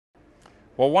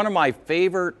Well, one of my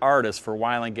favorite artists for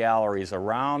Wyland Galleries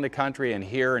around the country and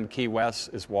here in Key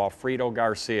West is Walfrido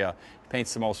Garcia. He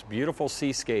paints the most beautiful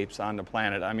seascapes on the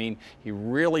planet. I mean, he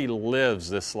really lives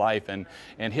this life, and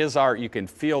his art, you can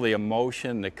feel the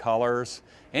emotion, the colors.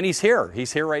 And he's here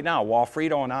right now.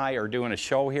 Walfrido and I are doing a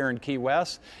show here in Key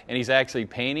West, and he's actually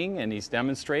painting and he's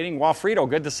demonstrating. Walfrido,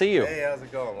 good to see you. Hey, how's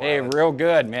it going? Hey, real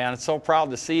good, man. So proud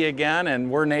to see you again,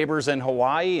 and we're neighbors in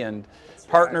Hawaii and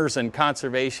partners in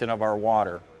conservation of our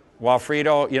water.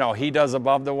 Walfrido, you know, he does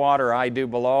above the water, I do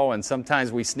below, and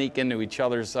sometimes we sneak into each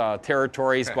other's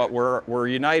territories, but we're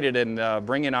united in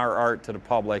bringing our art to the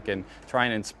public and trying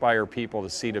to inspire people to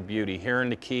see the beauty here in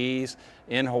the Keys,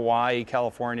 in Hawaii,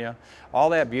 California. All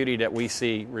that beauty that we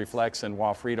see reflects in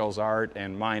Walfrido's art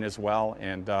and mine as well,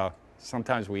 and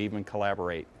sometimes we even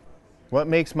collaborate. What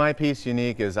makes my piece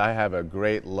unique is I have a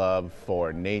great love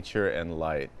for nature and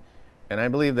light. And I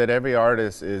believe that every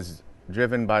artist is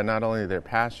driven by not only their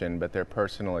passion, but their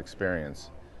personal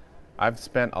experience. I've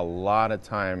spent a lot of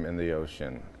time in the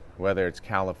ocean, whether it's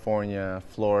California,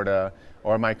 Florida,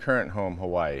 or my current home,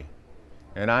 Hawaii.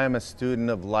 And I am a student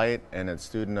of light and a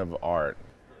student of art.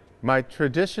 My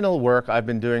traditional work I've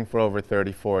been doing for over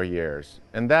 34 years,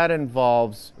 and that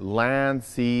involves land,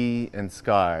 sea, and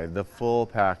sky, the full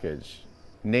package.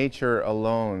 Nature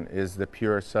alone is the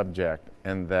pure subject,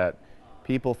 and that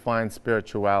people find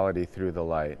spirituality through the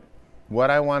light.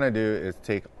 What I want to do is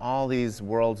take all these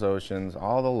world's oceans,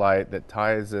 all the light that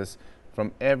ties us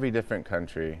from every different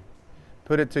country,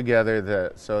 put it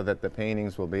together so that the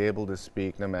paintings will be able to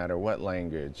speak no matter what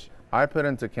language. I put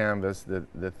into canvas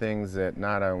the things that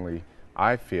not only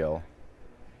I feel,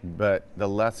 but the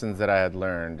lessons that I had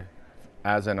learned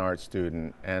as an art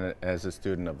student and as a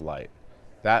student of light.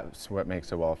 That's what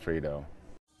makes a Walfrido.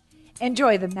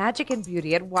 Enjoy the magic and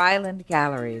beauty at Wyland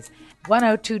Galleries,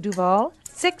 102 Duval,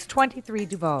 623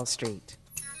 Duval Street.